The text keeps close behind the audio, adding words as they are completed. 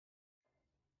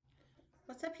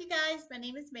What's up, you guys? My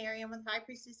name is Mary. I'm with High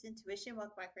Priestess Intuition.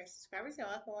 Welcome, my current subscribers,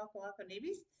 and welcome,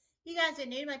 newbies. If you guys are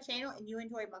new to my channel and you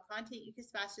enjoy my content, you can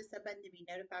smash the sub button to be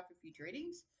notified for future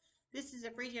readings. This is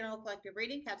a free general collective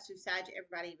reading. Caps to side to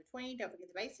everybody in between. Don't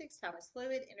forget the basics. Time is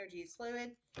fluid. Energy is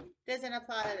fluid. Doesn't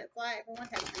apply, let it fly.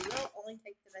 Everyone has free will. Only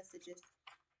take the messages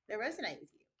that resonate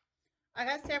with you. I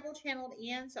got several channeled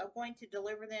in, so I'm going to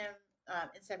deliver them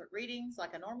in separate readings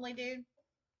like I normally do.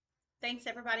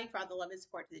 Thanks everybody for all the love and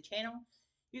support to the channel.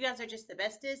 You guys are just the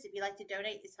bestest. If you'd like to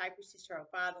donate, it's High Priestess 5.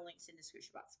 The link's in the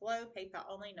description box below. PayPal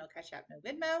only, no Cash App, no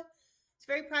Venmo. It's a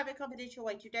very private, confidential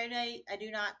way to donate. I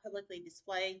do not publicly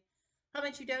display how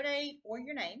much you donate or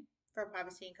your name for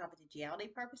privacy and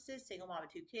confidentiality purposes. Single mom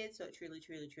of 2 kids, so it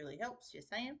truly helps. Just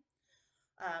saying.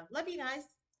 Love you guys.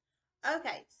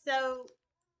 Okay, so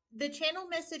the channel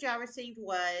message I received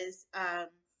was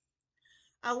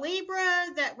a Libra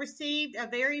that received a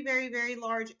very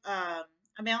large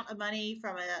amount of money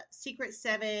from a Secret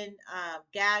 7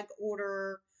 gag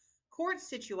order court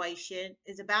situation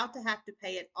is about to have to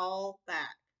pay it all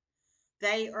back.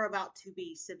 They are about to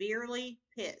be severely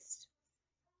pissed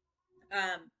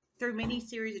through many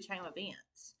series of chain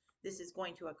events. This is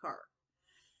going to occur.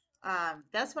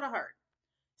 That's what I heard.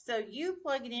 So you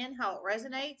plug it in how it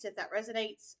resonates. If that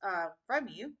resonates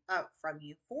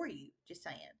for you, just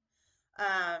saying.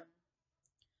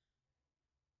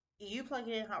 You plug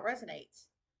it in how it resonates.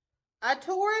 A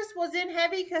Taurus was in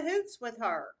heavy cahoots with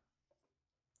her,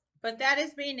 but that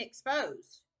is being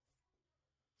exposed.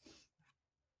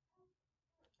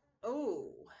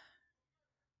 Oh,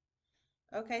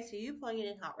 okay. So you plug it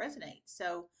in how it resonates.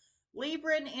 So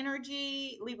Libran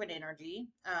energy.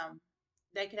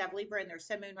 They could have Libra in their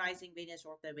Sun, Moon, Rising, Venus,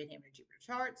 Ortho, Midheaven, Jupiter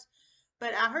charts.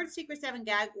 But I heard Secret 7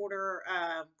 gag order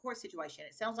court situation.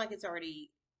 It sounds like it's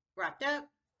already wrapped up.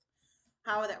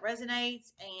 How that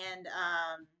resonates, and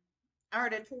I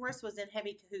heard a Taurus was in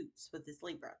heavy cahoots with this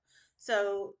Libra.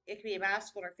 So it could be a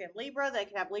masculine or femme Libra. They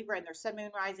could have Libra in their Sun,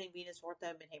 Moon, Rising, Venus, Ortho,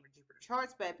 Midheaven, Jupiter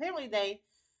charts. But apparently they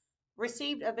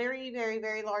received a very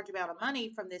large amount of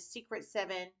money from this Secret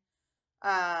 7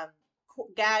 um,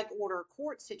 gag order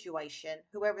court situation.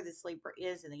 Whoever this Libra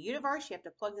is in the universe, you have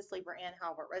to plug this Libra in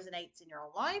however it resonates in your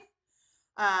own life.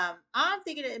 I'm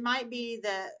thinking it might be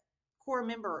the core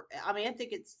member. I mean, I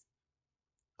think it's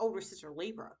older sister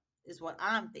Libra is what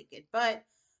I'm thinking. But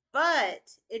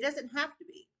it doesn't have to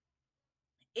be.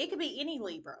 It could be any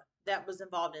Libra that was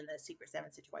involved in the Secret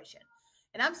 7 situation.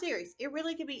 And I'm serious. It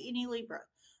really could be any Libra.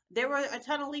 There were a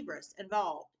ton of Libras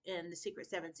involved in the Secret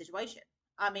 7 situation.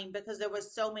 I mean, because there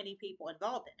was so many people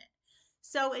involved in it.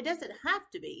 So it doesn't have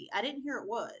to be. I didn't hear it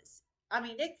was. I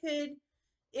mean, it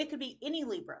could be any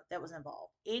Libra that was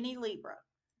involved. Any Libra.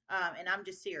 And I'm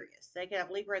just serious. They could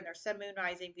have Libra in their Sun, Moon,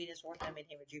 Rising, Venus, Ortho,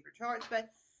 Midheaven, Jupiter charts. But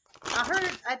I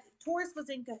heard Taurus was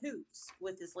in cahoots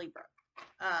with this Libra.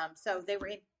 So they were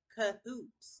in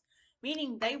cahoots,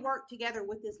 meaning they worked together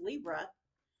with this Libra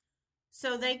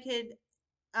so they could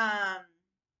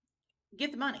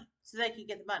get the money. So they could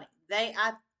get the money.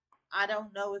 I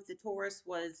don't know if the Taurus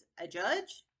was a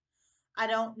judge. I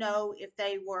don't know if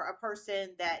they were a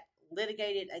person that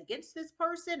litigated against this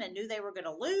person and knew they were going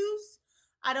to lose.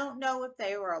 I don't know if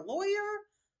they were a lawyer.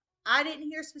 I didn't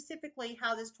hear specifically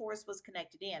how this Taurus was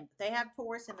connected in, but they have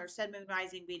Taurus in their Sun, Moon,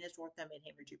 Rising, Venus, Ortho,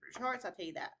 Midheaven, Jupiter charts. I'll tell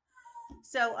you that.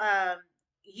 So,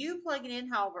 you plug it in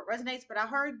however it resonates, but I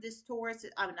heard this Taurus,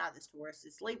 I mean, not this Taurus,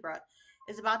 this Libra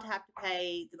is about to have to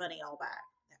pay the money all back.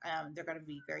 They're going to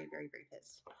be very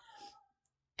pissed.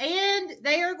 And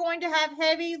they are going to have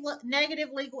heavy negative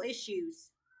legal issues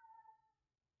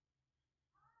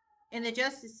in the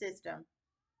justice system.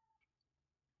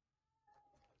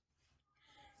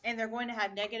 And they're going to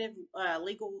have negative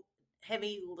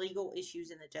heavy legal issues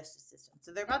in the justice system.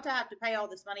 So they're about to have to pay all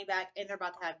this money back, and they're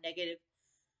about to have negative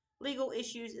legal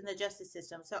issues in the justice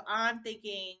system. So I'm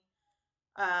thinking,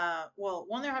 well,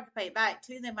 one, they'll have to pay it back.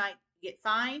 2, they might get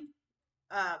fined.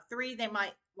 3, they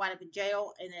might wind up in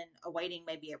jail and then awaiting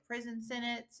maybe a prison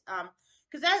sentence.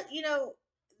 Because that,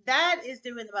 that is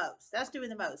doing the most. That's doing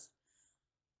the most.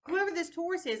 Whoever this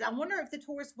Taurus is, I wonder if the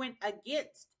Taurus went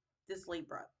against this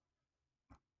Libra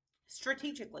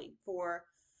strategically for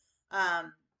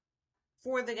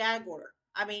the gag order.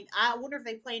 I mean, I wonder if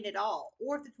they planned it all,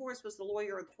 or if the Taurus was the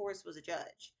lawyer or the Taurus was a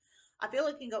judge. I feel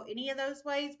it can go any of those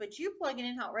ways, but you plug it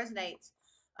in how it resonates,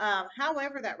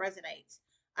 however that resonates.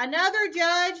 Another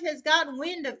judge has gotten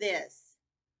wind of this,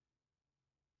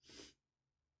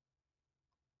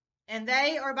 and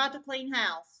they are about to clean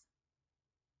house.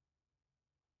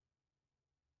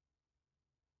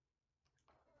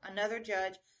 Another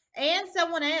judge and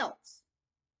someone else.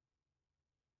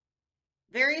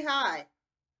 Very high.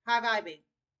 High vibing.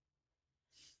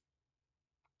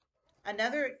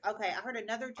 Okay, I heard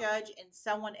another judge and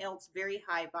someone else very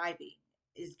high vibing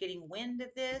is getting wind of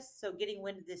this. So getting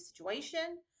wind of this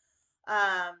situation.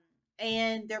 Um,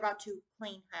 and they're about to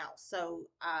clean house. So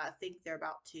I think they're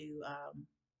about to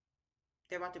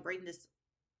bring this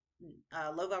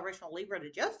low vibrational Libra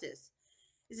to justice.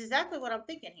 Is exactly what I'm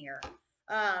thinking here.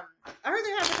 I heard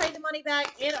they have to pay the money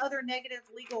back and other negative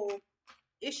legal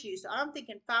issues. So I'm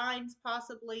thinking fines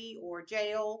possibly or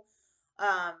jail.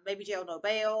 Maybe jail no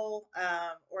bail,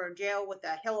 or jail with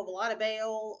a hell of a lot of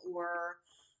bail,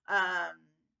 um,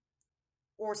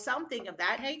 or something of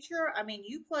that nature. I mean,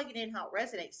 you plug it in how it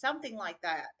resonates. Something like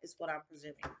that is what I'm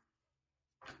presuming.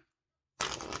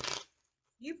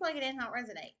 You plug it in how it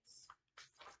resonates.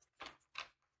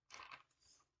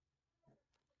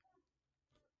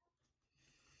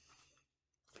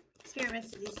 Spirit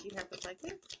messages you have to plug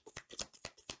in.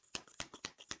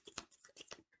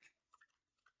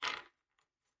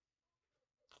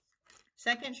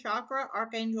 Second chakra,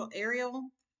 Archangel Ariel,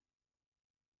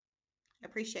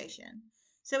 appreciation.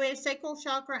 So we have sacral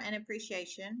chakra and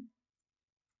appreciation.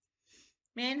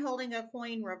 Man holding a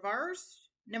coin reversed.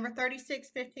 Number 36,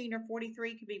 15, or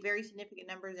 43 could be very significant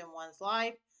numbers in one's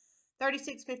life.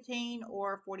 36, 15,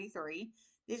 or 43.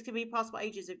 These could be possible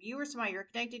ages of you or somebody you're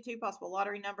connected to, possible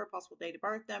lottery number, possible date of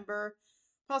birth number,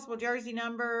 possible jersey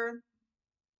number,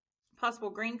 possible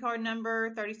green card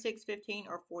number, 36, 15,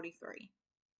 or 43.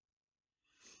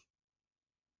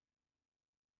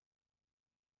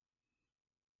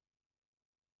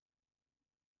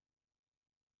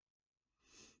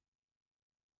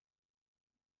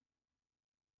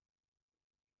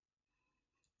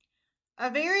 A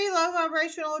very low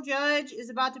vibrational judge is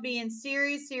about to be in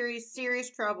serious, serious, serious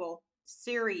trouble.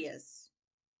 Serious.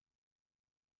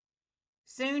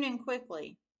 Soon and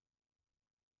quickly.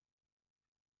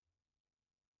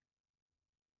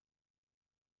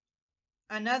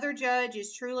 Another judge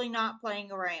is truly not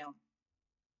playing around.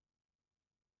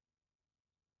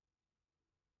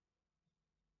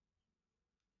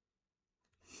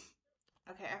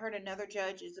 Okay, I heard another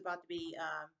judge is about to be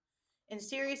in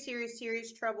serious, serious,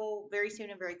 serious trouble very soon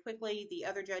and very quickly. The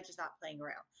other judge is not playing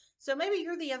around. So maybe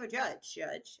you're the other judge,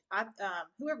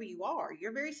 whoever you are,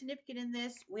 you're very significant in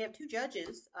this. We have two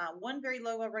judges, one very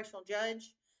low vibrational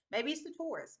judge. Maybe it's the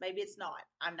Taurus, maybe it's not.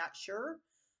 I'm not sure.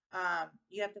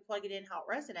 You have to plug it in how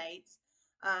it resonates.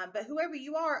 But whoever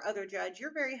you are, other judge,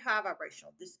 you're very high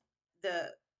vibrational.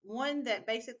 The one that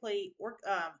basically work.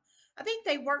 I think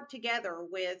they work together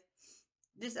with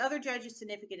this other judge is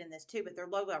significant in this too, but they're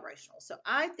low vibrational. So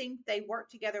I think they work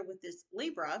together with this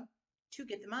Libra to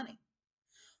get the money.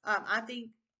 I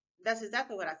think that's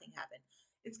exactly what I think happened.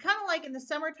 It's kind of like in the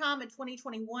summertime of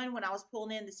 2021 when I was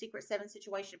pulling in the Secret Seven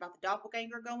situation about the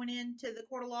doppelganger going into the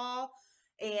court of law,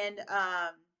 and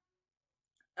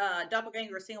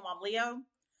doppelganger was single mom Leo,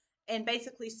 and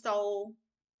basically stole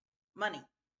money.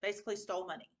 Basically stole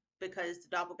money because the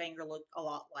doppelganger looked a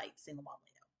lot like single mom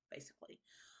Leo, basically.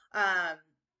 Um,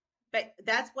 but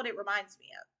that's what it reminds me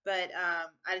of. But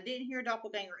I didn't hear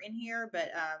doppelganger in here, but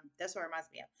that's what it reminds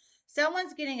me of.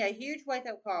 Someone's getting a huge wake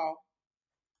up call.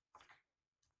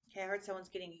 Okay, I heard someone's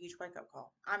getting a huge wake up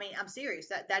call. I mean, I'm serious.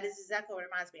 That is exactly what it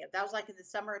reminds me of. That was like in the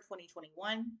summer of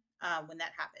 2021 when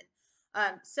that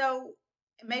happened. So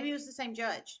maybe it was the same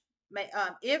judge.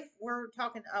 If we're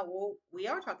talking, well, we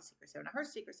are talking Secret Seven. I heard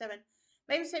Secret Seven.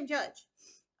 Maybe the same judge.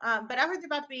 But I heard they're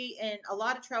about to be in a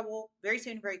lot of trouble very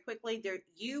soon, very quickly. There,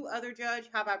 you other judge,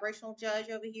 high vibrational judge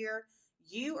over here,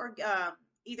 you are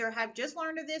either have just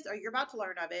learned of this or you're about to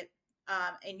learn of it,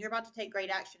 and you're about to take great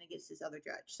action against this other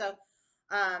judge. So,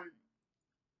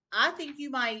 I think you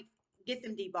might get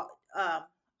them debarred.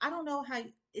 I don't know how.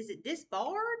 Is it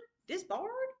disbarred?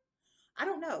 Disbarred? I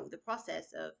don't know the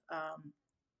process of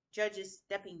judges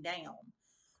stepping down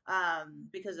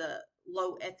because of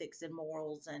low ethics and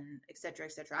morals and et cetera,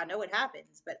 et cetera. I know it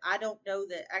happens, but I don't know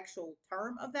the actual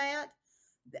term of that.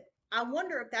 I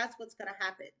wonder if that's what's going to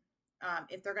happen,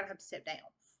 if they're going to have to step down,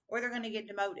 or they're going to get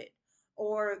demoted,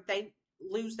 or they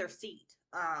lose their seat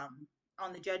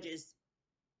on the judge's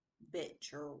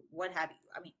bench, or what have you.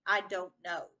 I mean, I don't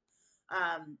know.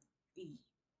 Um,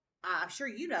 I'm sure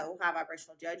you know high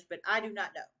vibrational judge, but I do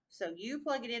not know. So you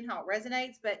plug it in how it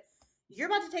resonates, but you're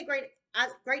about to take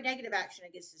great negative action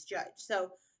against this judge.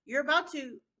 So you're about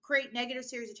to create negative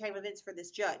series of chain events for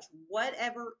this judge,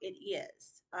 whatever it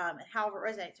is, and however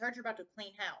it resonates. Heard you're about to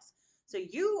clean house. So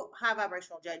you, high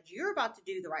vibrational judge, you're about to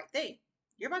do the right thing.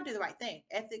 You're about to do the right thing.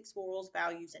 Ethics, morals,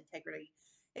 values, integrity,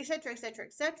 etc., etc.,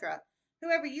 etc.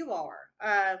 Whoever you are.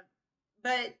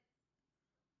 But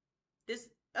this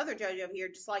other judge over here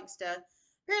just likes to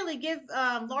Apparently, give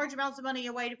large amounts of money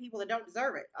away to people that don't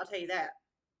deserve it. I'll tell you that.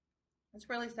 It's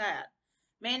really sad.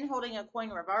 Man holding a coin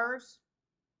reverse.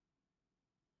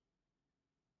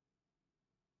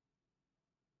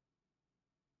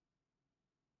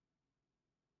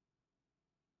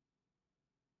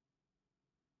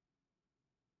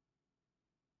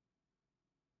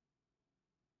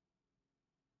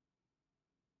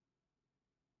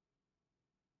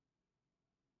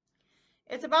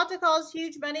 It's about to cause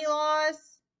huge money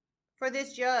loss for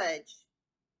this judge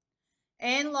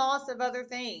and loss of other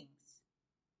things.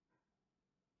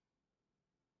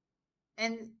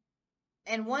 And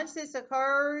and once this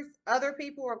occurs, other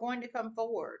people are going to come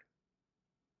forward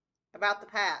about the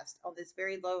past on this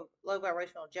very low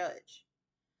vibrational judge.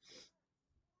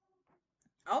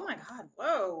 Oh my God,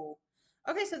 whoa.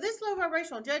 Okay, so this low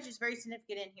vibrational judge is very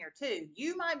significant in here too.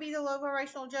 You might be the low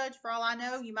vibrational judge for all I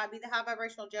know. You might be the high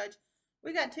vibrational judge.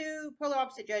 We got two polar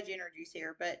opposite judge energies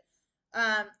here, but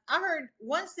I heard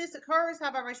once this occurs,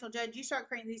 high vibrational judge, you start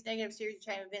creating these negative series of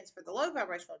chain events for the low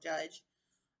vibrational judge.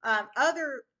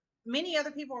 Other Many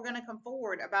other people are going to come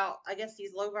forward about, I guess,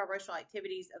 these low vibrational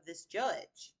activities of this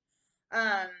judge.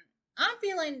 Um, I'm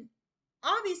feeling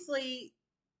obviously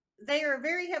they are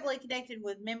very heavily connected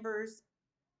with members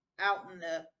out in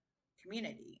the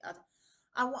community.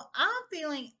 I'm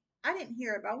feeling I didn't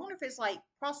hear it, but I wonder if it's like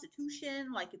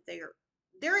prostitution, like if they're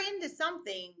into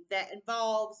something that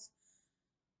involves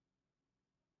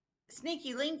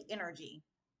sneaky link energy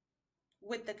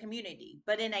with the community,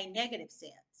 but in a negative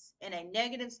sense, in a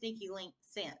negative sneaky link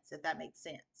sense, if that makes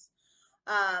sense.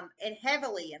 And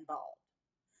heavily involved.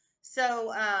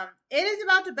 So it is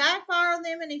about to backfire on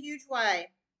them in a huge way.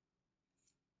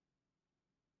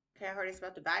 Okay, I heard it's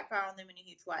about to backfire on them in a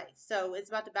huge way. So it's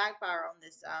about to backfire on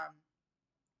this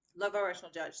low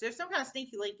vibrational judge. There's some kind of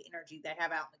sneaky link energy they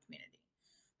have out in the community,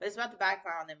 but it's about to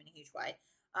backfire on them in a huge way.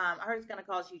 I heard it's going to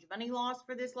cause huge money loss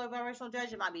for this low vibrational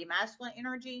judge. It might be a masculine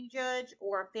energy judge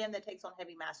or a femme that takes on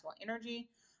heavy masculine energy.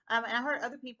 And I heard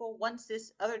other people, once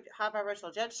this other high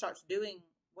vibrational judge starts doing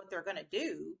what they're going to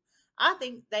do, I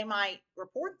think they might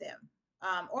report them.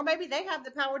 Or maybe they have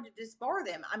the power to disbar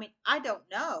them. I mean, I don't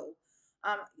know.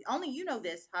 Only you know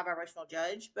this, high vibrational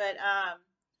judge, but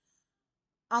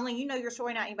only you know your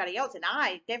story, not anybody else. And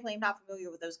I definitely am not familiar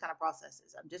with those kind of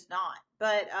processes. I'm just not.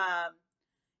 But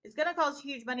it's going to cause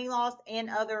huge money loss and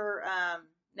other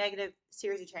negative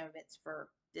series of chain events for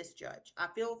this judge. I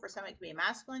feel for some it could be a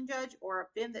masculine judge or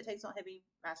a femme that takes on heavy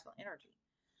masculine energy.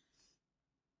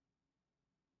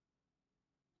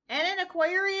 And an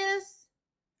Aquarius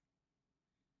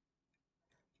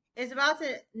is about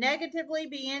to negatively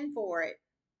be in for it.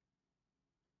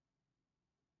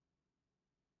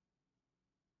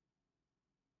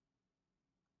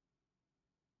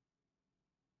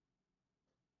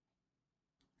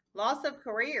 Loss of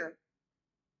career.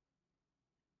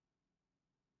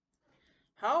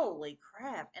 Holy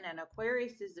crap. And an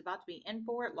Aquarius is about to be in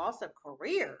for it. Loss of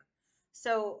career.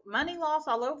 So money loss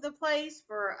all over the place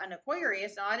for an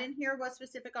Aquarius. Now, I didn't hear what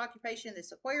specific occupation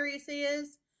this Aquarius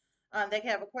is. They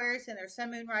have Aquarius in their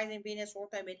Sun, Moon, Rising, Venus,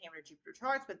 Ortho, Midheaven, Jupiter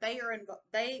charts, but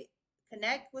they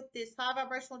connect with this high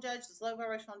vibrational judge, this low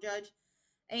vibrational judge,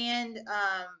 and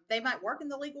they might work in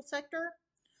the legal sector.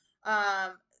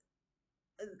 Um,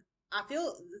 I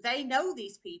feel they know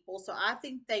these people, so I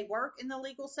think they work in the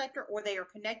legal sector or they are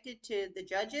connected to the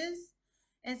judges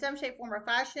in some shape, form, or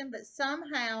fashion, but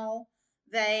somehow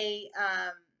they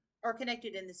are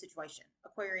connected in the situation.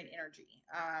 Aquarian energy.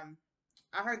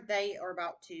 I heard they are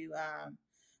about to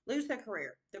lose their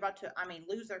career. They're about to, I mean,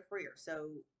 lose their career. So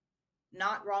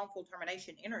not wrongful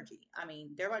termination energy. I mean,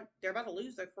 they're about to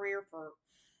lose their career for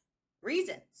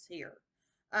reasons here.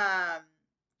 Um,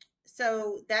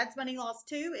 so that's money loss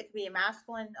too. It could be a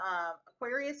masculine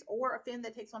Aquarius or a femme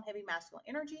that takes on heavy masculine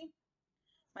energy.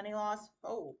 Money loss.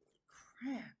 Oh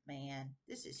crap, man,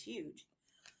 this is huge.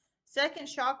 Second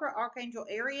chakra, Archangel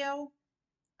Ariel,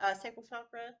 sacral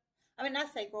chakra. I mean,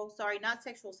 not sacral. Sorry, not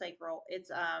sexual sacral.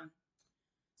 It's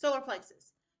solar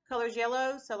plexus. Colors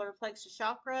yellow, solar plexus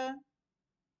chakra.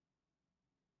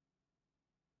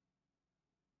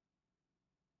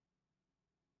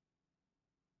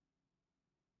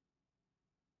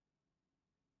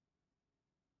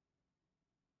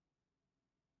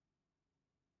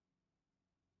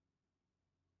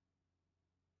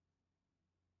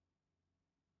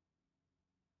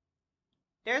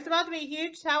 There's about to be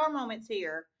huge tower moments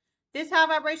here. This high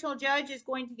vibrational judge is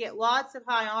going to get lots of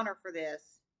high honor for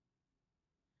this.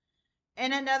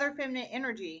 And another feminine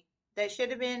energy that should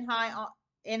have been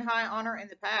in high honor in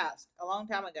the past, a long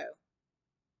time ago.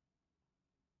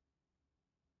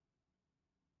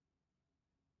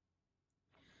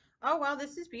 Oh wow,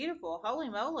 this is beautiful. Holy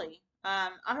moly. I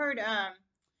heard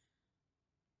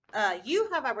you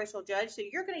have a racial judge, so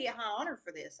you're gonna get high honor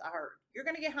for this. I heard you're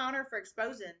gonna get high honor for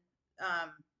exposing um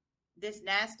this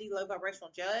nasty low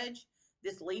vibrational judge,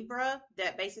 this Libra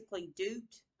that basically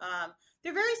duped.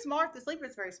 They're very smart. This Libra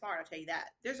is very smart. I'll tell you that.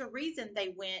 There's a reason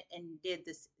they went and did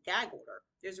this gag order.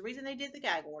 There's a reason they did the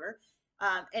gag order.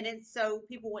 And it's so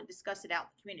people wouldn't discuss it out in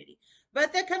the community.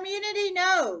 But the community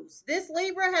knows this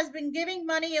Libra has been giving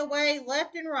money away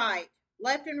left and right.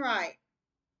 Left and right.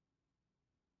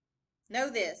 Know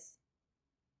this.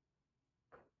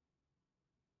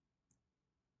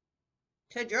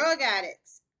 To drug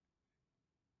addicts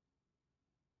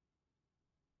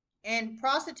and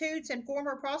prostitutes and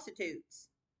former prostitutes.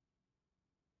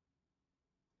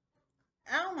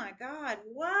 Oh my God.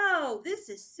 Whoa, this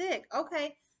is sick.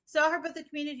 Okay. So I heard, but the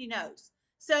community knows.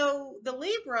 So the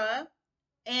Libra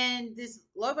and this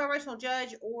low vibrational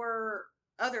judge or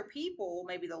other people,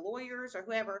 maybe the lawyers or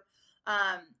whoever,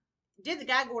 um, did the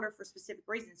gag order for specific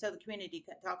reasons. So the community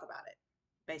couldn't talk about it,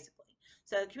 basically.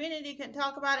 So the community couldn't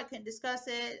talk about it, couldn't discuss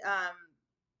it,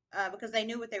 because they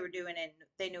knew what they were doing and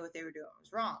they knew what they were doing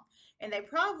was wrong. And they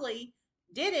probably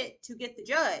did it to get the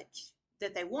judge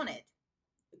that they wanted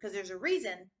because there's a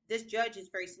reason this judge is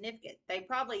very significant. They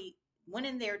probably went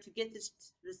in there to get this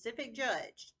specific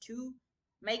judge to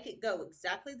make it go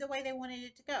exactly the way they wanted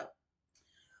it to go.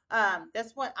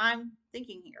 That's what I'm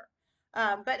thinking here.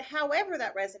 But however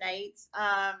that resonates,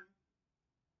 uh,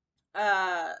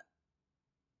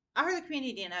 I heard the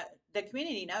community know. The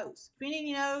community knows.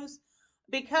 Community knows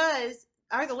because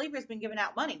I heard the Libra's been giving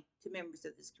out money to members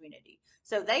of this community.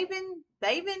 So they've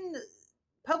been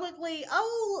publicly.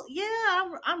 Oh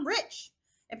yeah, I'm rich,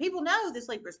 and people know this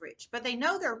Libra's rich, but they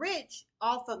know they're rich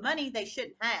off of money they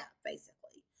shouldn't have, basically.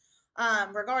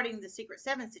 Regarding the Secret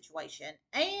Seven situation,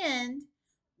 and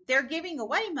they're giving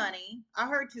away money. I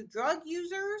heard to drug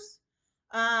users,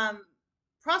 um,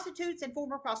 prostitutes, and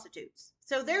former prostitutes.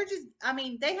 So they're just, I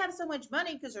mean, they have so much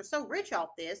money because they're so rich off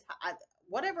this.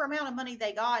 Whatever amount of money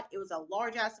they got, it was a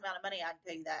large ass amount of money, I can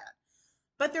tell you that.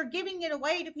 But they're giving it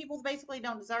away to people who basically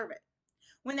don't deserve it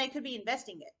when they could be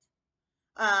investing it.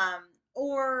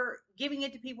 Or giving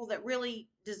it to people that really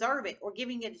deserve it, or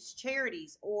giving it to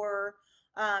charities, or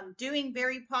doing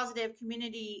very positive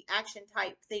community action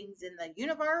type things in the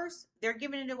universe. They're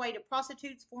giving it away to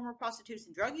prostitutes, former prostitutes,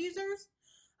 and drug users.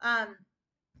 Um,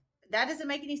 that doesn't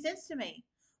make any sense to me.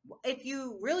 If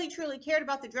you really truly cared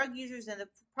about the drug users and the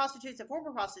prostitutes and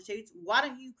former prostitutes, why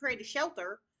don't you create a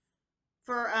shelter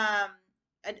for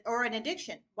or an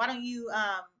addiction? Why don't you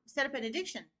set up an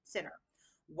addiction center?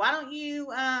 Why don't you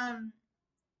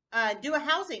do a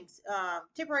housing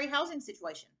temporary housing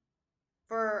situation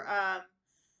for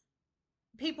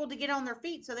people to get on their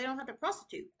feet so they don't have to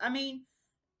prostitute? I mean,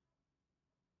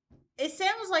 it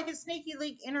sounds like a sneaky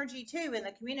leak energy too in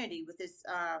the community with this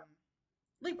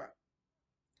Libra,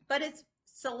 but it's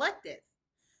selective.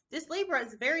 This Libra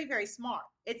is very, very smart.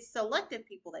 It's selective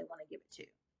people they want to give it to.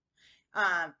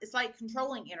 It's like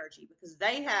controlling energy because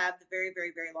they have the very,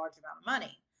 very, very large amount of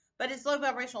money, but it's low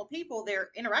vibrational people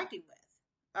they're interacting with.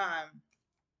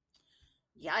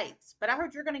 Yikes! But I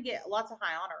heard you're going to get lots of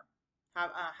high honor,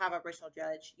 high vibrational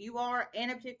judge. You are,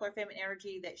 and a particular feminine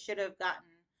energy that should have gotten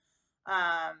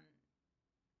um,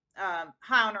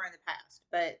 high honor in the past,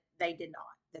 but they did not.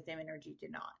 The feminine energy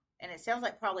did not, and it sounds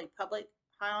like probably public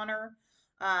high honor.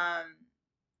 Um,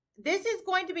 this is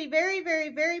going to be very, very,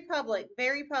 very public.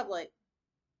 Very public.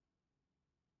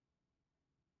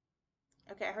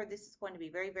 Okay, I heard this is going to be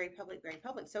very, very public, very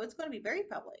public. So it's going to be very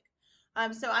public.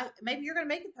 So maybe you're going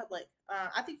to make it public.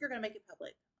 I think you're going to make it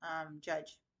public,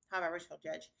 judge, high vibrational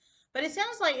judge. But it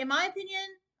sounds like, in my opinion,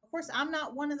 of course, I'm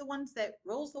not one of the ones that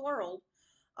rules the world,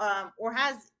 or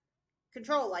has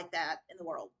control like that in the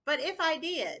world. But if I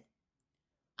did,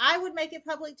 I would make it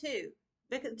public too,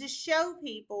 because to show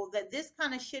people that this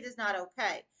kind of shit is not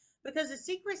okay. Because the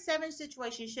Secret Seven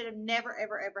situation should have never,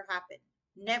 ever, ever happened.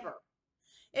 Never.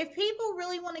 If people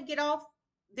really want to get off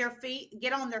their feet,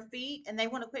 get on their feet, and they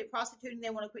want to quit prostituting, they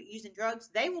want to quit using drugs,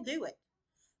 they will do it.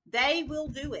 They will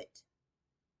do it.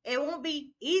 It won't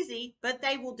be easy, but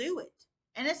they will do it.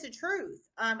 And it's the truth.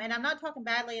 And I'm not talking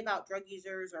badly about drug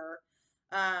users or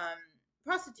um,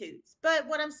 prostitutes. But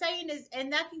what I'm saying is,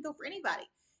 and that can go for anybody.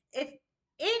 If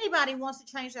anybody wants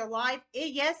to change their life,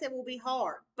 yes, it will be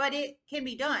hard, but it can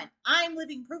be done. I'm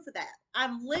living proof of that.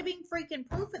 I'm living freaking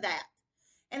proof of that.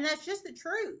 And that's just the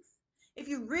truth. If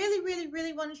you really, really,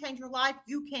 really want to change your life,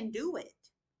 you can do it.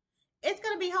 It's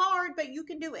going to be hard, but you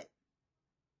can do it.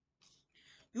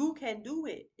 You can do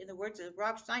it, in the words of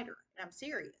Rob Schneider. And I'm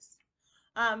serious.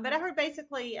 But I heard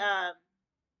basically,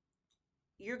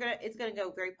 it's gonna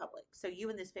go very public. So you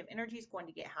and this fem energy is going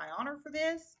to get high honor for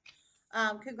this.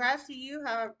 Congrats to you,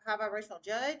 high vibrational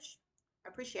judge.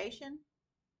 Appreciation.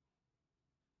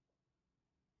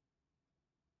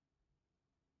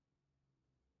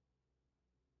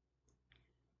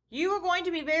 You are going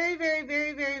to be very, very,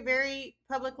 very, very, very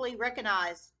publicly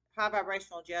recognized, high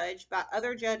vibrational judge, by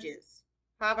other judges,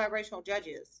 high vibrational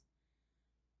judges,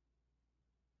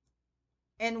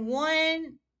 and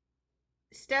one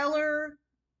stellar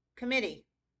committee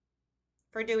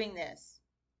for doing this.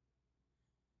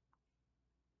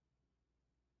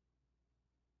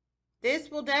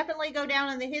 This will definitely go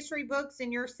down in the history books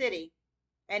in your city,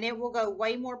 and it will go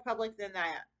way more public than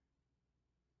that.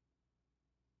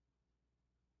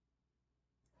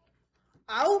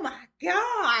 Oh my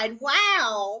God.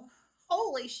 Wow.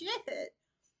 Holy shit.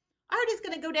 I heard it's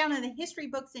going to go down in the history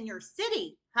books in your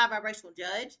city, high vibrational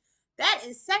judge. That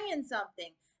is saying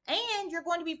something. And you're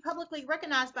going to be publicly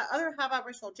recognized by other high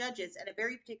vibrational judges in a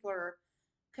very particular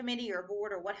committee or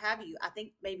board or what have you. I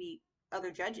think maybe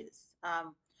other judges.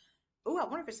 Oh, I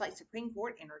wonder if it's like Supreme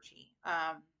Court energy.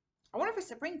 I wonder if a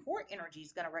Supreme Court energy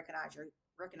is going to recognize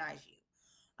you.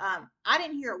 I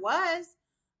didn't hear it was,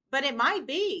 but it might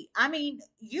be. I mean,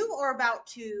 you are about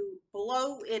to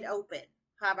blow it open,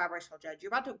 high vibrational judge.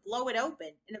 You're about to blow it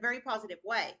open in a very positive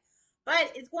way.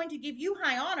 But it's going to give you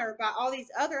high honor by all these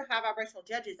other high vibrational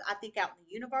judges, I think, out in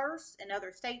the universe, in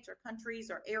other states or countries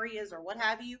or areas or what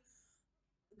have you,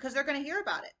 because they're going to hear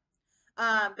about it.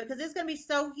 Because it's going to be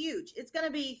so huge. It's going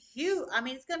to be huge. I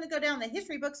mean, it's going to go down the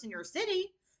history books in your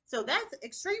city. So that's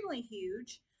extremely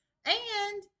huge.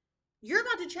 And you're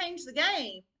about to change the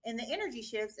game and the energy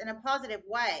shifts in a positive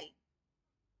way.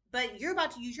 But you're about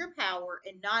to use your power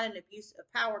and not an abuse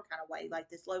of power kind of way, like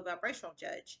this low vibrational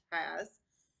judge has.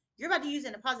 You're about to use it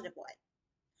in a positive way.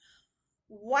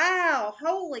 Wow.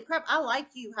 Holy crap. I like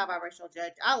you, high vibrational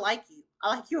judge. I like you.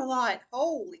 I like you a lot.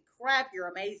 Holy crap. You're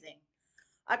amazing.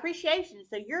 Appreciation.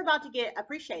 So you're about to get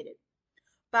appreciated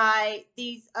by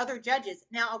these other judges.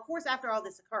 Now, of course, after all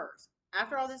this occurs,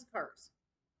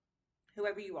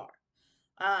 whoever you are,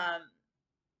 um,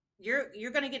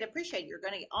 you're going to get appreciated. You're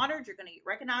going to get honored. You're going to get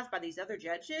recognized by these other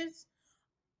judges,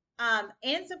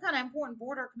 and some kind of important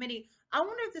board or committee. I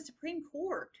wonder if the Supreme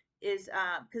Court is,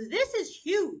 because this is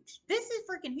huge. This is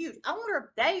freaking huge. I wonder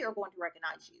if they are going to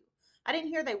recognize you. I didn't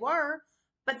hear they were,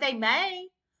 but they may.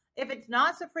 If it's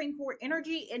not Supreme Court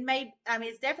energy, it may. I mean,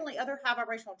 it's definitely other high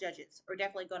vibrational judges are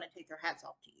definitely going to take their hats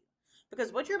off to you,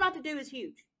 because what you're about to do is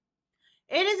huge.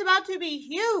 It is about to be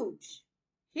huge,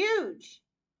 huge.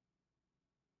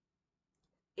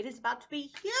 It is about to be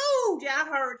huge. I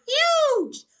heard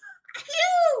huge,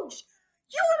 huge.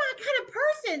 You are my kind of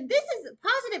person. This is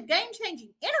positive, game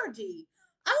changing energy.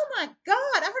 Oh my God.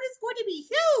 I heard it's going to be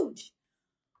huge.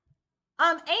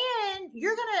 And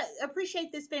you're gonna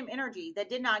appreciate this femme energy that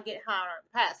did not get higher in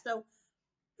the past. So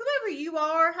whoever you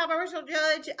are, high vibrational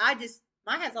judge,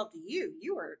 my hat's off to you.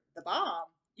 You are the bomb.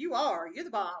 You're the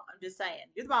bomb. I'm just saying.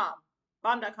 You're the bomb.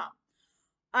 Bomb.com.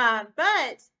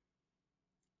 But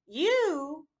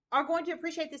you are going to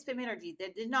appreciate this femme energy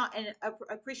that did not and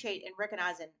appreciate and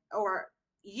recognize or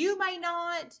you may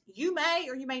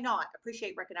or you may not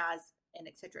appreciate, recognize, and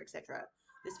etc.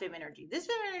 This femme energy. This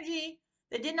femme energy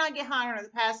that did not get higher in the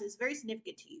past is very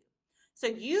significant to you. So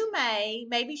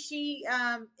maybe she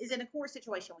is in a court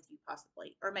situation with you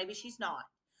possibly, or maybe she's not.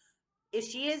 If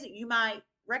she is, you might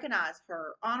recognize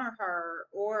her, honor her,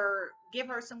 or give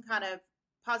her some kind of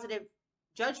positive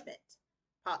judgment,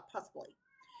 possibly.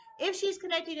 If she's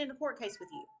connected in a court case with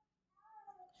you.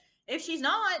 If she's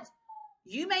not,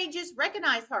 you may just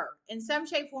recognize her in some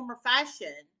shape, form, or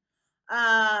fashion,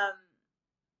 um,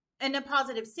 in a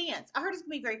positive sense. I heard it's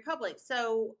gonna be very public,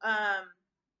 so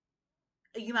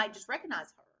you might just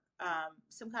recognize her.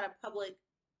 Some kind of public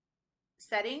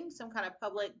setting, some kind of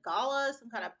public gala, some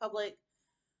kind of public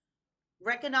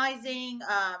recognizing,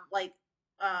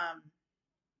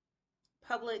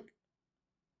 public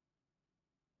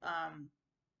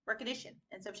recognition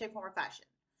in some shape, form, or fashion.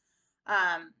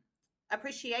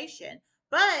 Appreciation.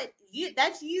 But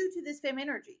that's you to this femme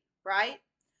energy, right?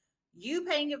 You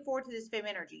paying it forward to this femme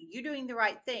energy. You doing the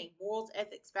right thing, morals,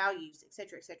 ethics, values,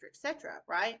 etc.,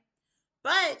 right?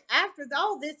 But after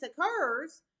all this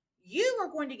occurs, you are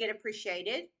going to get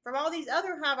appreciated from all these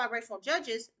other high vibrational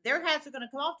judges. Their hats are going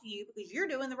to come off to you because you're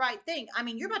doing the right thing. I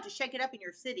mean, you're about to shake it up in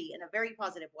your city in a very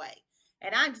positive way.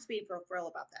 And I'm just being for real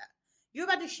about that. You're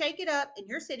about to shake it up in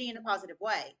your city in a positive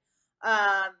way.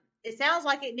 It sounds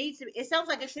like it sounds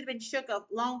like it should have been shook a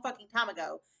long fucking time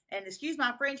ago. And excuse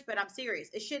my French, but I'm serious.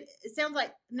 It sounds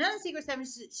like none of the Secret 7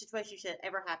 situations should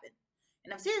ever happen.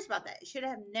 And I'm serious about that. It should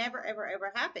have never, ever,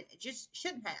 ever happened. It just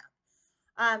shouldn't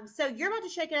have. So you're about to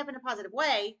shake it up in a positive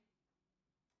way.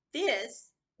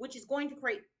 This, which is going to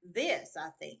create this, I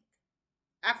think,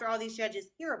 after all these judges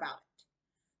hear about it,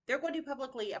 they're going to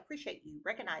publicly appreciate you,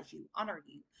 recognize you, honor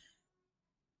you.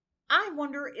 I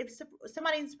wonder if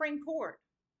somebody in the Supreme Court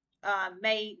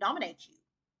may nominate you,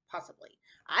 possibly.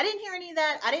 I didn't hear any of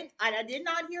that. I did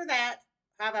not hear that.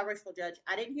 High vibrational judge.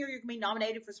 I didn't hear you're gonna be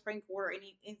nominated for Supreme Court or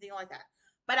anything like that.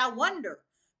 But I wonder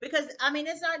because I mean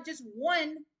it's not just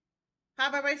one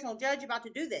high vibrational judge about to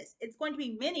do this. It's going to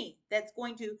be many that's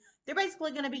going to. They're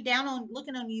basically going to be down on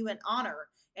looking on you in honor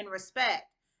and respect,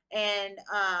 and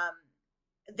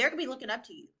they're going to be looking up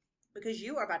to you because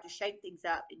you are about to shake things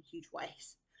up in huge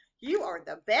ways. You are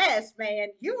the best, man.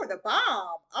 You are the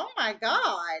bomb. Oh my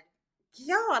God.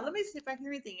 God, let me see if I hear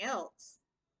anything else.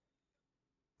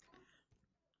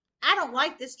 I don't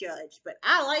like this judge, but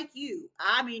I like you.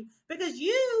 I mean, because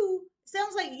you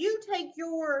sounds like you take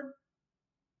your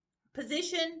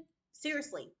position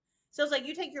seriously. Sounds like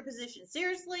you take your position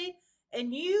seriously,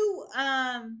 and you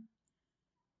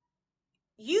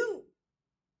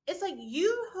it's like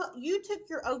you took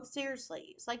your oath seriously.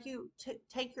 It's like you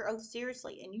take your oath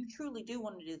seriously, and you truly do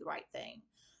want to do the right thing,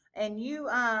 and you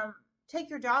take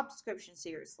your job description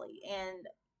seriously, and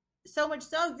so much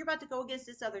so you're about to go against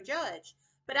this other judge.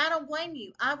 But I don't blame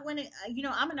you. I've went,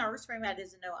 I'm a nurse. For anybody that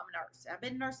doesn't know, I'm a nurse. I've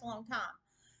been a nurse a long time,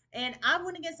 and I've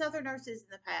went against other nurses in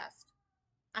the past.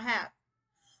 I have,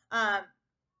 um,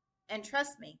 and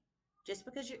trust me, just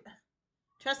because you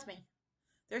trust me,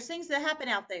 there's things that happen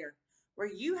out there where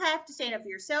you have to stand up for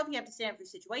yourself. You have to stand up for your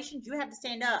situations. You have to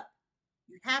stand up.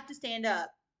 You have to stand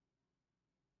up.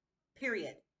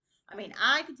 Period. I mean,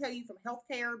 I can tell you from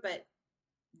healthcare, but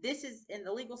this is in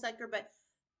the legal sector. But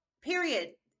period.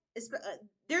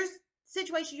 There's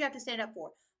situations you have to stand up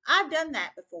for. I've done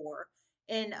that before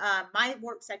in my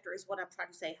work sector. Is what I'm trying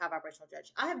to say. High vibrational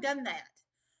judge. I have done that.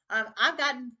 I've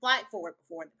gotten flack for it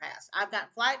before in the past. I've gotten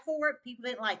flack for it. People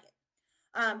didn't like it.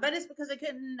 But it's because they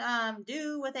couldn't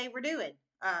do what they were doing,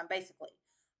 basically.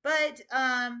 But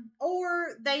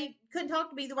or they couldn't talk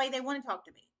to me the way they want to talk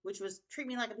to me, which was treat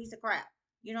me like a piece of crap.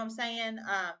 You know what I'm saying?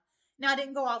 Now I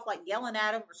didn't go off like yelling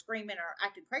at them or screaming or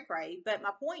acting cray cray, but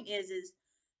my point is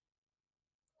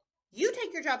you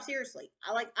take your job seriously.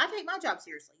 I take my job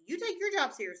seriously. You take your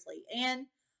job seriously, and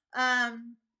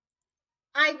um,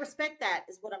 I respect that,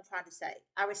 is what I'm trying to say.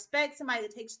 I respect somebody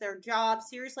that takes their job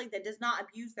seriously, that does not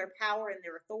abuse their power and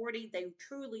their authority. They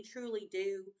truly, truly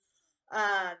do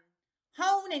um,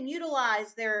 hone and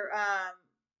utilize their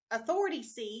authority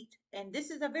seat. And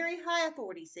this is a very high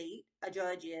authority seat, a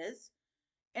judge is,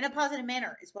 in a positive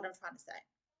manner, is what I'm trying to say.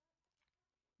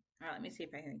 All right, let me see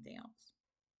if I hear anything else.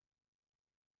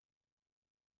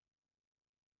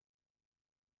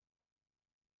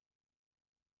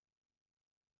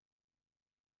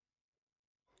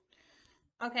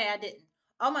 Okay, I didn't.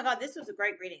 Oh my God, this was a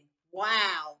great reading.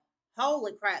 Wow.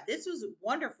 Holy crap. This was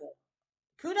wonderful.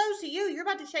 Kudos to you. You're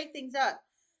about to shake things up.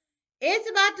 It's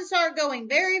about to start going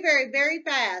very, very, very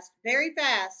fast. Very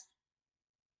fast.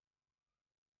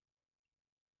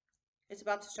 It's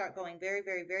about to start going very,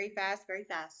 very, very fast. Very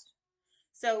fast.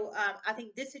 So I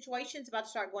think this situation is about to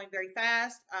start going very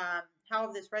fast.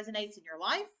 However, this resonates in your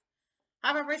life.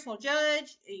 High vibrational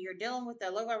judge, you're dealing with a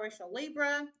low vibrational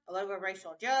Libra, a low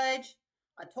vibrational judge,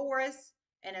 a Taurus,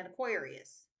 and an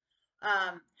Aquarius.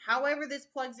 However, this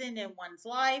plugs in one's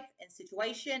life and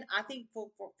situation, I think for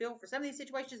some of these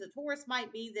situations, a Taurus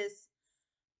might be this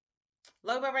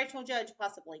low vibrational judge,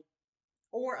 possibly,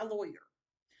 or a lawyer.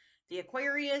 The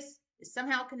Aquarius is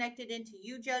somehow connected into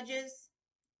you judges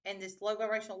and this low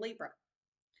vibrational Libra.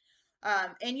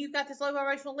 And you've got this low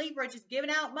vibrational Libra just giving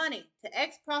out money to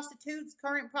ex prostitutes,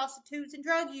 current prostitutes, and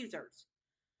drug users.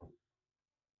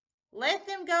 Let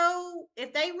them go.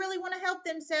 If they really want to help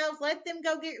themselves, let them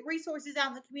go get resources out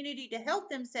in the community to help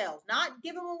themselves, not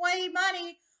give them away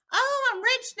money. Oh, I'm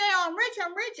rich now. I'm rich.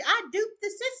 I'm rich. I duped the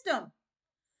system.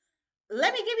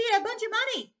 Let me give you a bunch of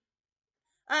money.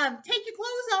 Take your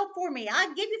clothes off for me.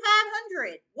 I'll give you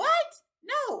 500. What?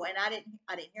 No, and I didn't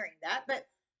hear any of that, but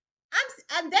that's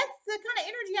the kind of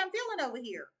energy I'm feeling over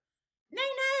here. Nay,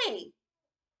 nay.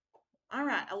 All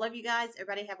right. I love you guys.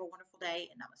 Everybody have a wonderful day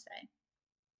and namaste.